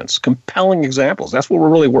arguments, compelling examples. That's what we're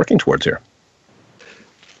really working towards here.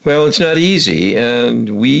 Well, it's not easy,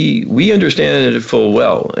 and we understand it full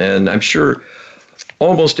well, and I'm sure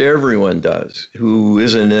almost everyone does who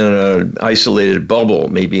isn't in an isolated bubble,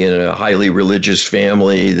 maybe in a highly religious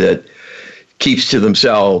family that keeps to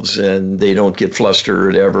themselves and they don't get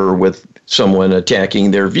flustered ever with someone attacking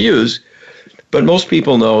their views. But most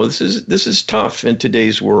people know this is tough in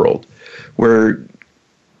today's world, where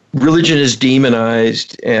religion is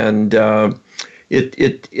demonized and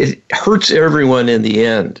it hurts everyone in the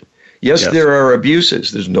end. Yes, there are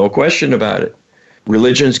abuses. There's no question about it.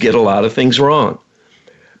 Religions get a lot of things wrong.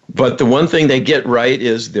 But the one thing they get right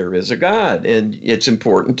is there is a God. And it's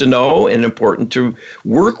important to know and important to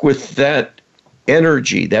work with that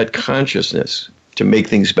energy, that consciousness to make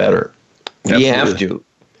things better. We have to.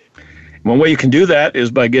 One way you can do that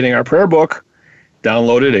is by getting our prayer book.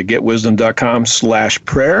 Download it at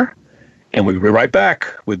getwisdom.com/prayer. And we'll be right back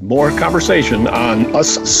with more conversation on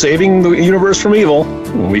us saving the universe from evil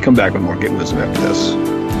when we come back with more Get Wisdom after this.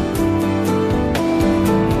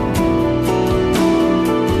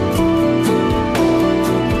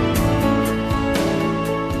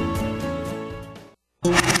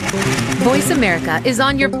 Voice America is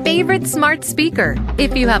on your favorite smart speaker.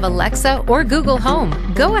 If you have Alexa or Google Home,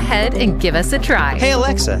 go ahead and give us a try. Hey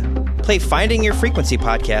Alexa, play Finding Your Frequency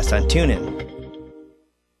podcast on TuneIn.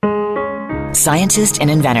 Scientist and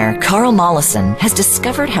inventor Carl Mollison has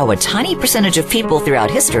discovered how a tiny percentage of people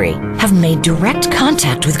throughout history have made direct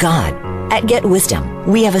contact with God. At Get Wisdom,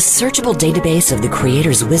 we have a searchable database of the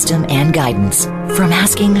Creator's wisdom and guidance from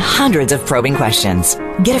asking hundreds of probing questions.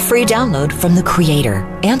 Get a free download from the Creator,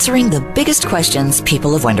 answering the biggest questions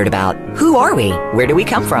people have wondered about. Who are we? Where do we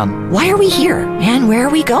come from? Why are we here? And where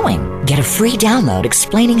are we going? Get a free download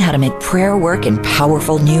explaining how to make prayer work in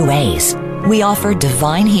powerful new ways. We offer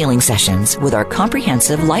divine healing sessions with our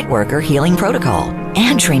comprehensive Lightworker healing protocol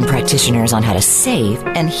and train practitioners on how to save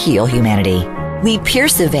and heal humanity. We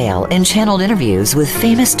pierce the veil in channeled interviews with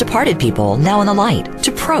famous departed people now in the light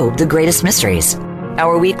to probe the greatest mysteries.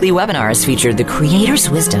 Our weekly webinars featured the Creator's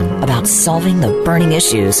wisdom about solving the burning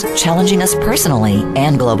issues challenging us personally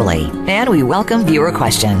and globally. And we welcome viewer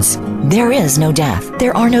questions. There is no death.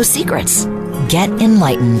 There are no secrets. Get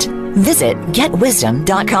enlightened. Visit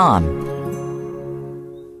getwisdom.com.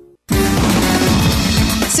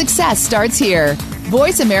 Success starts here.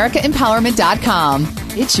 VoiceAmericaEmpowerment.com.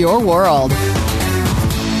 It's your world.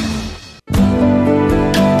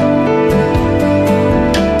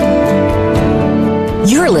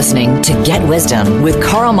 You're listening to Get Wisdom with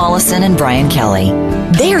Carl Mollison and Brian Kelly.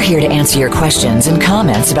 They are here to answer your questions and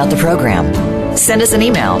comments about the program. Send us an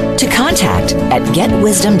email to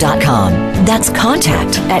contact@getwisdom.com. That's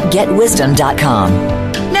contact@getwisdom.com.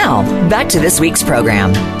 Now, back to this week's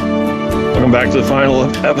program. Welcome back to the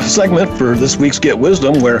final segment for this week's Get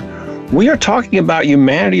Wisdom, where we are talking about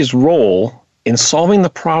humanity's role in solving the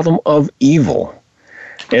problem of evil.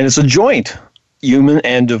 And it's a joint human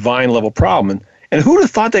and divine level problem. And who'd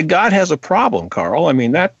have thought that God has a problem, Carl? I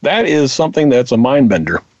mean, that is something that's a mind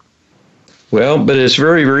bender. Well, but it's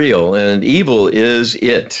very real, and evil is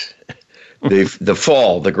it. The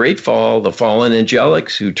fall, the great fall, the fallen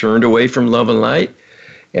angelics who turned away from love and light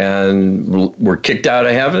and were kicked out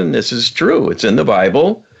of heaven. This is true. It's in the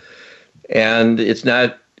Bible, and it's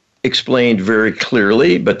not explained very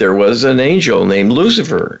clearly, but there was an angel named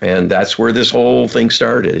Lucifer, and that's where this whole thing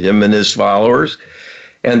started, him and his followers.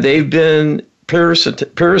 And they've been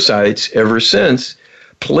parasites ever since,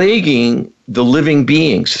 plaguing the living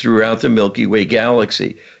beings throughout the Milky Way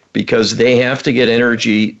galaxy because they have to get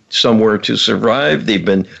energy somewhere to survive. They've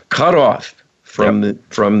been cut off from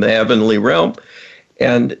the heavenly realm,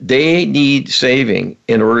 and they need saving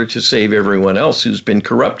in order to save everyone else who's been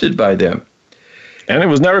corrupted by them. And it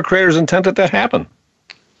was never Creator's intent that happened.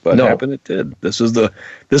 But no. Happened it did. This is the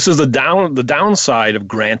downside of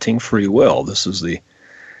granting free will. This is the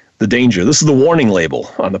danger. This is the warning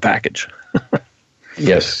label on the package.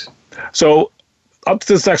 Yes. So up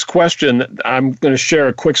to this next question, I'm going to share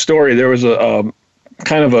a quick story. There was a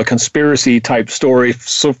kind of a conspiracy type story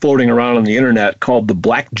floating around on the internet called the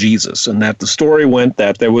Black Jesus. And that the story went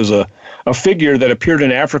that there was a figure that appeared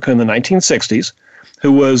in Africa in the 1960s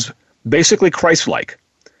who was basically Christ-like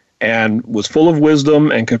and was full of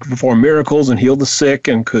wisdom and could perform miracles and heal the sick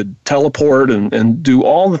and could teleport and do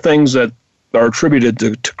all the things that are attributed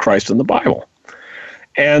to Christ in the Bible.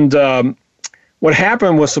 And what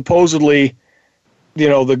happened was supposedly,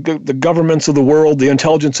 the governments of the world, the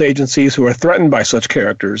intelligence agencies who are threatened by such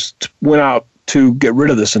characters went out to get rid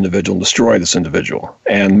of this individual and destroy this individual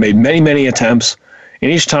and made many, many attempts.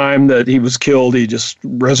 And each time that he was killed, he just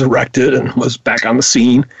resurrected and was back on the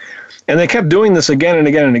scene. And they kept doing this again and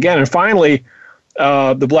again and again. And finally,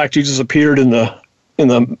 the Black Jesus appeared in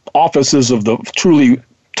the offices of the truly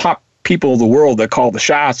top people of the world that called the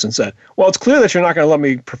shots and said, well, it's clear that you're not going to let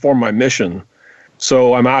me perform my mission,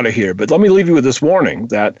 so I'm out of here. But let me leave you with this warning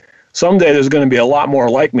that someday there's going to be a lot more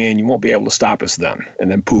like me and you won't be able to stop us then. And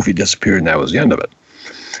then poof, he disappeared and that was the end of it.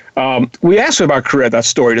 We asked about that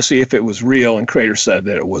story to see if it was real, and Creator said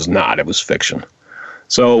that it was not. It was fiction.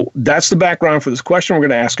 So that's the background for this question. We're going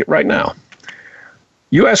to ask it right now.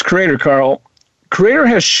 You asked Creator, Carl. Creator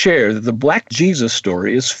has shared that the Black Jesus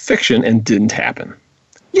story is fiction and didn't happen.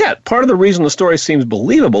 Yet, part of the reason the story seems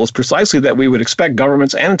believable is precisely that we would expect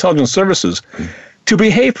governments and intelligence services to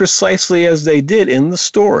behave precisely as they did in the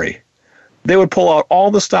story. They would pull out all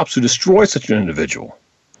the stops to destroy such an individual.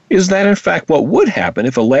 Is that, in fact, what would happen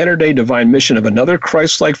if a latter-day divine mission of another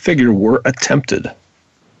Christ-like figure were attempted?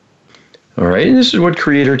 All right, and this is what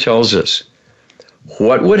Creator tells us.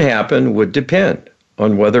 What would happen would depend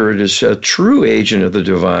on whether it is a true agent of the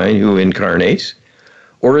divine who incarnates,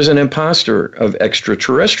 or is an impostor of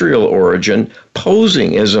extraterrestrial origin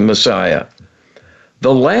posing as a Messiah.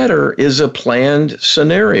 The latter is a planned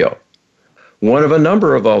scenario, one of a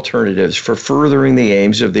number of alternatives for furthering the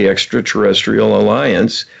aims of the extraterrestrial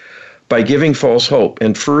alliance by giving false hope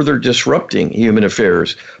and further disrupting human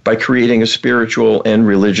affairs by creating a spiritual and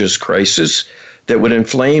religious crisis that would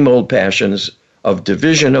inflame old passions of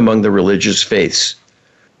division among the religious faiths.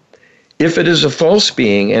 If it is a false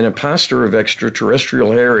being, an impostor of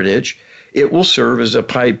extraterrestrial heritage, it will serve as a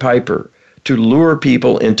Pied Piper to lure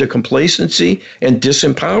people into complacency and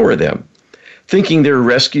disempower them, thinking their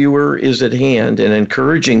rescuer is at hand and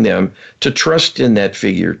encouraging them to trust in that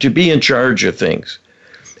figure, to be in charge of things.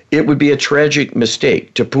 It would be a tragic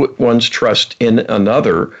mistake to put one's trust in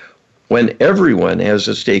another when everyone has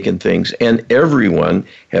a stake in things and everyone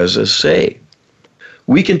has a say.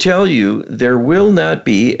 We can tell you there will not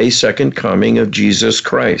be a second coming of Jesus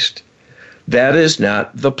Christ. That is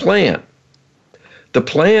not the plan. The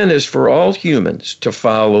plan is for all humans to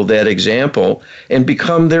follow that example and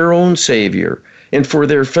become their own savior, and for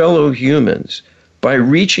their fellow humans by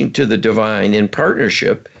reaching to the divine in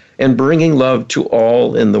partnership and bringing love to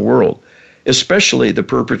all in the world, especially the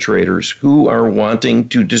perpetrators who are wanting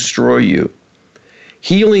to destroy you.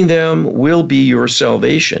 Healing them will be your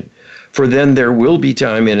salvation, for then there will be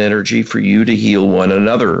time and energy for you to heal one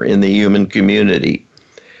another in the human community.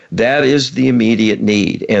 That is the immediate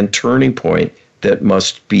need and turning point that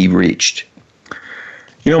must be reached.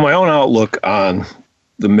 You know, my own outlook on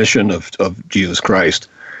the mission of Jesus Christ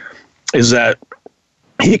is that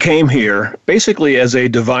he came here basically as a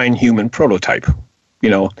divine human prototype,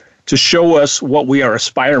 to show us what we are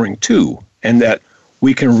aspiring to and that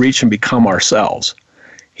we can reach and become ourselves.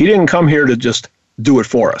 He didn't come here to just do it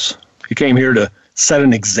for us. He came here to set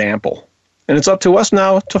an example. And it's up to us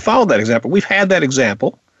now to follow that example. We've had that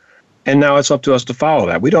example, and now it's up to us to follow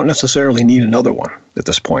that. We don't necessarily need another one at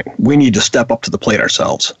this point. We need to step up to the plate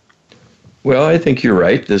ourselves. Well, I think you're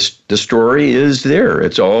right. The story is there.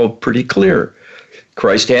 It's all pretty clear.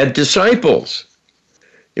 Christ had disciples.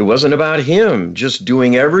 It wasn't about him just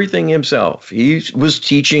doing everything himself. He was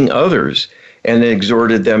teaching others and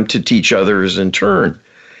exhorted them to teach others in turn.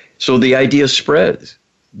 So the idea spreads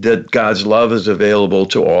that God's love is available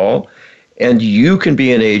to all, and you can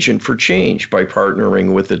be an agent for change by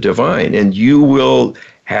partnering with the divine, and you will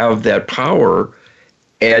have that power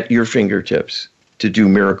at your fingertips to do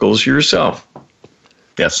miracles yourself.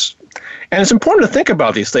 Yes. And it's important to think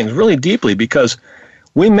about these things really deeply, because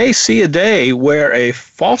we may see a day where a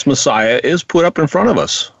false Messiah is put up in front of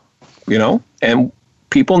us, and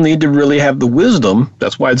people need to really have the wisdom.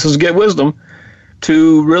 That's why it says get wisdom,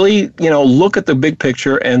 to really, look at the big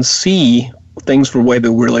picture and see things for the way they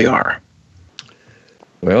really are.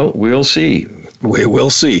 Well, we'll see. We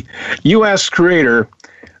will see. You asked Creator,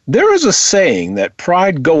 there is a saying that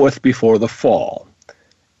pride goeth before the fall.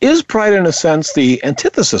 Is pride, in a sense, the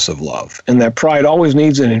antithesis of love, and that pride always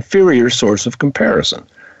needs an inferior source of comparison?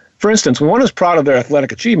 For instance, when one is proud of their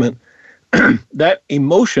athletic achievement, that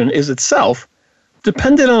emotion is itself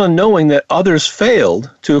dependent on knowing that others failed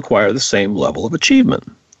to acquire the same level of achievement.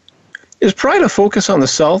 Is pride a focus on the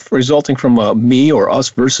self, resulting from a me or us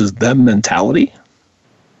versus them mentality?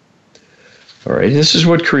 All right, this is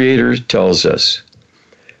what Creator tells us.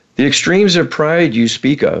 The extremes of pride you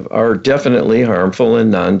speak of are definitely harmful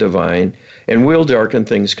and non-divine, and will darken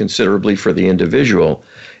things considerably for the individual,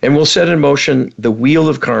 and will set in motion the wheel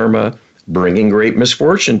of karma, bringing great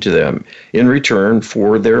misfortune to them in return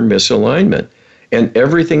for their misalignment, and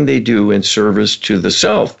everything they do in service to the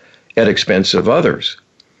self at expense of others.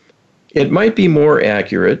 It might be more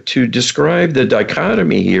accurate to describe the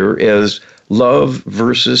dichotomy here as love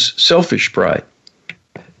versus selfish pride.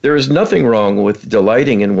 There is nothing wrong with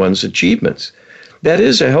delighting in one's achievements. That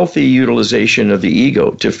is a healthy utilization of the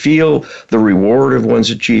ego, to feel the reward of one's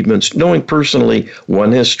achievements, knowing personally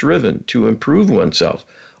one has striven to improve oneself,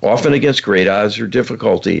 often against great odds or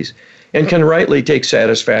difficulties, and can rightly take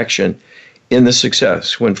satisfaction in the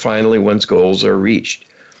success when finally one's goals are reached.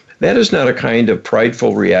 That is not a kind of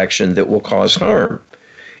prideful reaction that will cause harm.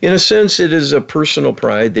 In a sense, it is a personal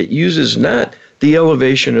pride that uses not the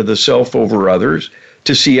elevation of the self over others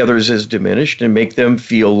to see others as diminished and make them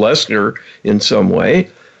feel lesser in some way,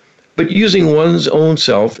 but using one's own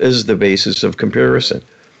self as the basis of comparison,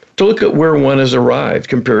 to look at where one has arrived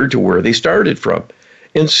compared to where they started from,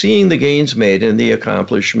 and seeing the gains made and the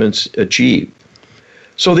accomplishments achieved.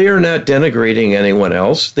 So they are not denigrating anyone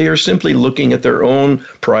else. They are simply looking at their own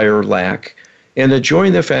prior lack and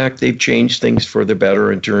enjoying the fact they've changed things for the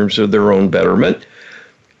better in terms of their own betterment.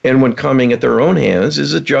 And when coming at their own hands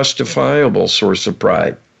is a justifiable source of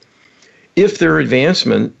pride. If their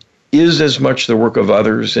advancement is as much the work of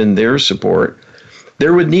others and their support,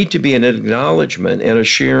 there would need to be an acknowledgement and a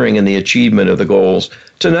sharing in the achievement of the goals,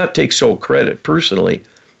 to not take sole credit personally,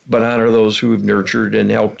 but honor those who have nurtured and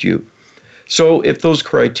helped you. So if those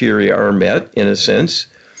criteria are met, in a sense,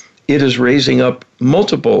 it is raising up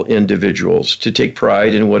multiple individuals to take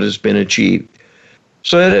pride in what has been achieved.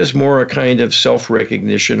 So that is more a kind of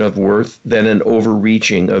self-recognition of worth than an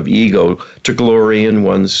overreaching of ego to glory in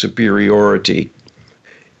one's superiority.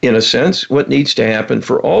 In a sense, what needs to happen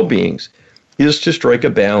for all beings is to strike a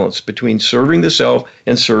balance between serving the self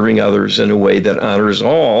and serving others in a way that honors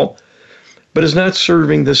all, but is not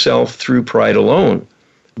serving the self through pride alone,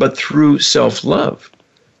 but through self-love,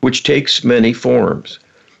 which takes many forms,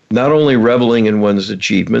 not only reveling in one's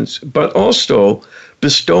achievements, but also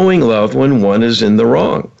bestowing love when one is in the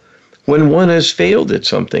wrong, when one has failed at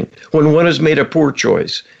something, when one has made a poor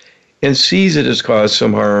choice, and sees it has caused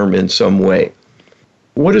some harm in some way.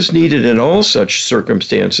 What is needed in all such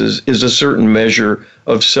circumstances is a certain measure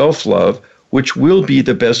of self-love, which will be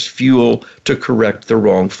the best fuel to correct the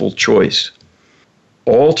wrongful choice.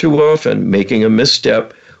 All too often, making a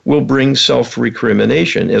misstep will bring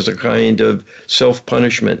self-recrimination as a kind of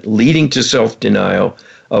self-punishment, leading to self-denial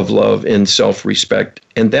of love and self-respect,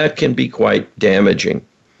 and that can be quite damaging.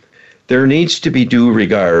 There needs to be due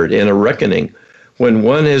regard and a reckoning when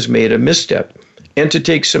one has made a misstep, and to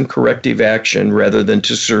take some corrective action rather than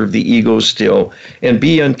to serve the ego still and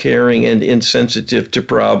be uncaring and insensitive to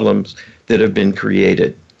problems that have been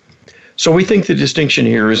created. So we think the distinction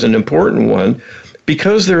here is an important one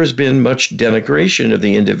because there has been much denigration of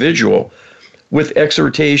the individual, with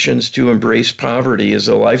exhortations to embrace poverty as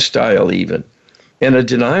a lifestyle even, and a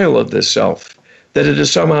denial of the self, that it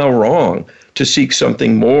is somehow wrong to seek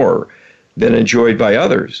something more than enjoyed by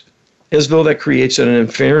others, as though that creates an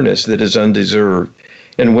unfairness that is undeserved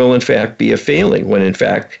and will in fact be a failing, when in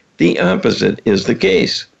fact the opposite is the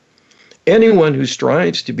case. Anyone who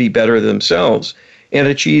strives to be better themselves and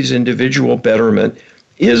achieves individual betterment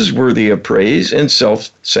is worthy of praise and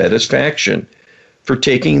self-satisfaction for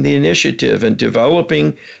taking the initiative and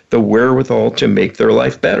developing the wherewithal to make their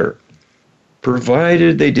life better,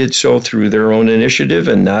 provided they did so through their own initiative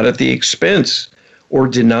and not at the expense or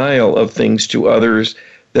denial of things to others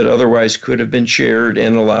that otherwise could have been shared,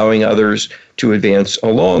 and allowing others to advance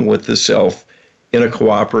along with the self in a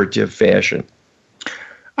cooperative fashion.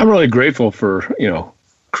 I'm really grateful for,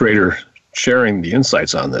 Creator sharing the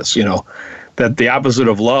insights on this, that the opposite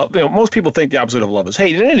of love, most people think the opposite of love is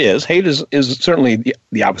hate, and it is. Hate is certainly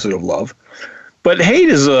the opposite of love. But hate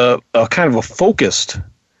is a kind of a focused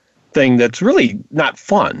thing that's really not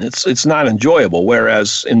fun. It's not enjoyable,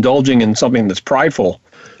 whereas indulging in something that's prideful,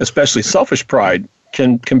 especially selfish pride,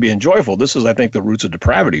 can be enjoyable. This is, I think, the roots of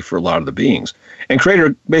depravity for a lot of the beings. And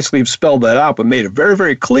Creator basically spelled that out, but made it very,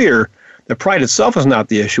 very clear that pride itself is not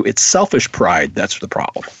the issue. It's selfish pride that's the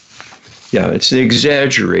problem. Yeah, it's the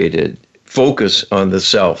exaggerated focus on the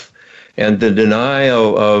self and the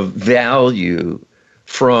denial of value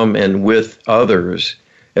from and with others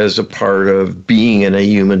as a part of being in a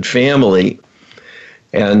human family.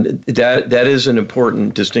 And that is an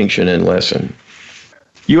important distinction and lesson.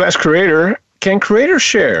 You ask Creator, can Creator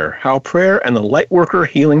share how prayer and the Lightworker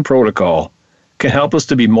Healing Protocol can help us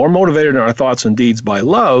to be more motivated in our thoughts and deeds by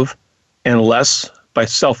love and less by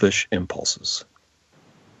selfish impulses?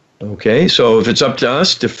 Okay, so if it's up to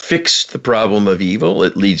us to fix the problem of evil,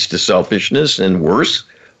 it leads to selfishness and worse.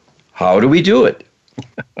 How do we do it?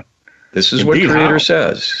 This is Indeed, what Creator how?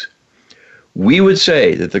 says. We would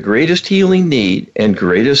say that the greatest healing need and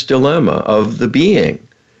greatest dilemma of the being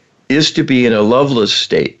is to be in a loveless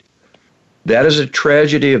state. That is a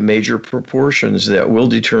tragedy of major proportions that will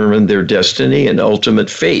determine their destiny and ultimate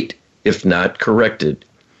fate, if not corrected.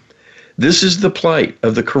 This is the plight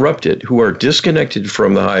of the corrupted who are disconnected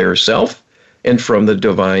from the higher self and from the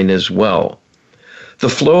divine as well. The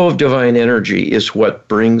flow of divine energy is what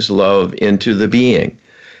brings love into the being.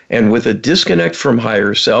 And with a disconnect from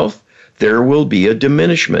higher self, there will be a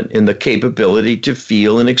diminishment in the capability to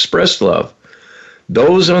feel and express love.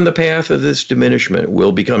 Those on the path of this diminishment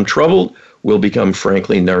will become troubled, will become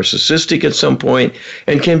frankly narcissistic at some point,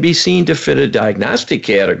 and can be seen to fit a diagnostic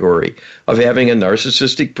category of having a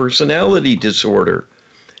narcissistic personality disorder.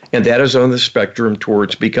 And that is on the spectrum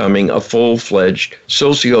towards becoming a full-fledged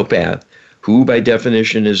sociopath, who by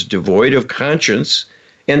definition is devoid of conscience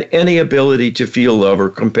and any ability to feel love or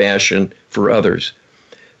compassion for others.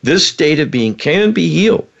 This state of being can be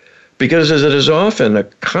healed, because it is often a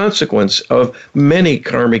consequence of many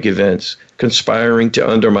karmic events conspiring to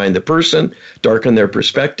undermine the person, darken their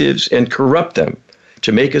perspectives, and corrupt them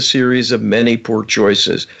to make a series of many poor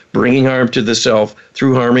choices, bringing harm to the self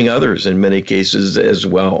through harming others in many cases as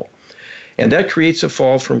well. And that creates a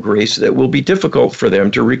fall from grace that will be difficult for them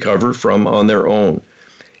to recover from on their own.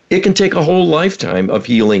 It can take a whole lifetime of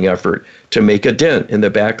healing effort to make a dent in the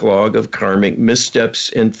backlog of karmic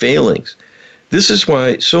missteps and failings. This is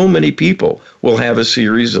why so many people will have a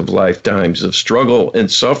series of lifetimes of struggle and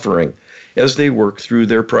suffering as they work through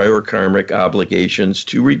their prior karmic obligations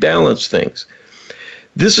to rebalance things.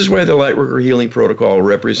 This is why the Lightworker Healing Protocol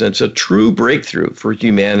represents a true breakthrough for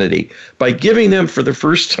humanity by giving them for the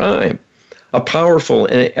first time a powerful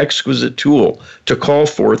and exquisite tool to call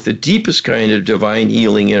forth the deepest kind of divine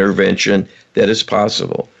healing intervention that is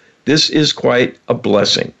possible. This is quite a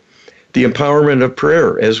blessing. The empowerment of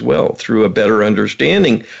prayer as well, through a better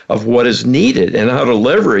understanding of what is needed and how to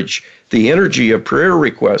leverage the energy of prayer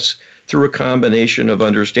requests through a combination of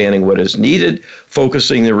understanding what is needed,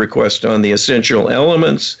 focusing the request on the essential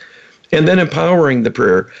elements, and then empowering the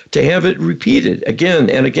prayer to have it repeated again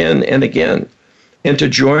and again and again, and to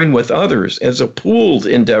join with others as a pooled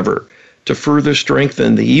endeavor to further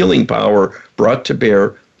strengthen the healing power brought to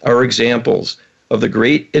bear are examples of the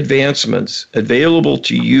great advancements available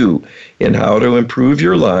to you in how to improve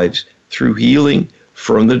your lives through healing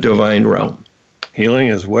from the divine realm. Healing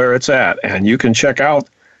is where it's at, and you can check out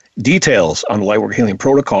details on the Lightwork Healing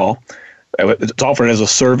Protocol. It's offered as a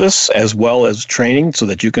service as well as training so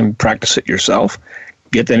that you can practice it yourself.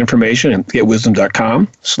 Get that information at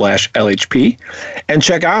getwisdom.com/LHP, and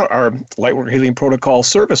check out our Lightwork Healing Protocol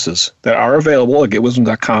services that are available at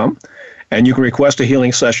getwisdom.com. And you can request a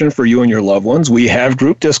healing session for you and your loved ones. We have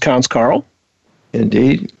group discounts, Carl.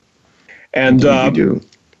 Indeed. And we do.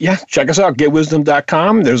 Yeah, check us out,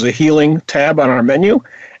 getwisdom.com. There's a healing tab on our menu,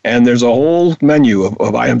 and there's a whole menu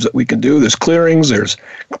of items that we can do. There's clearings, there's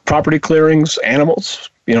property clearings, animals,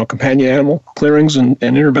 companion animal clearings and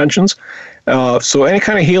interventions. So any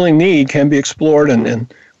kind of healing need can be explored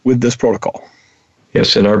and with this protocol.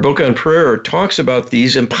 Yes, and our book on prayer talks about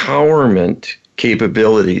these empowerment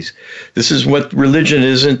capabilities. This is what religion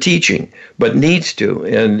isn't teaching, but needs to,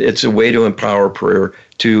 and it's a way to empower prayer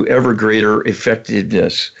to ever greater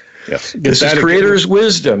effectiveness. Yes. This is Creator's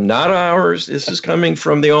wisdom, not ours. This is coming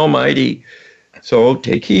from the Almighty. So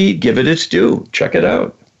take heed, give it its due. Check it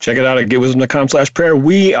out. Check it out at getwisdom.com/prayer.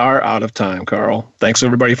 We are out of time, Carl. Thanks,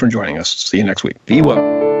 everybody, for joining us. See you next week. Be well.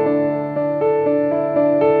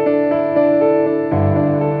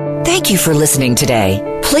 Thank you for listening today.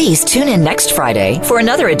 Please tune in next Friday for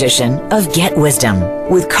another edition of Get Wisdom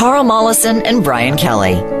with Carl Mollison and Brian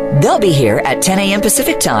Kelly. They'll be here at 10 a.m.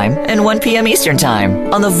 Pacific Time and 1 p.m. Eastern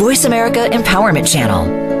Time on the Voice America Empowerment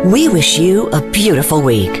Channel. We wish you a beautiful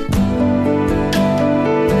week.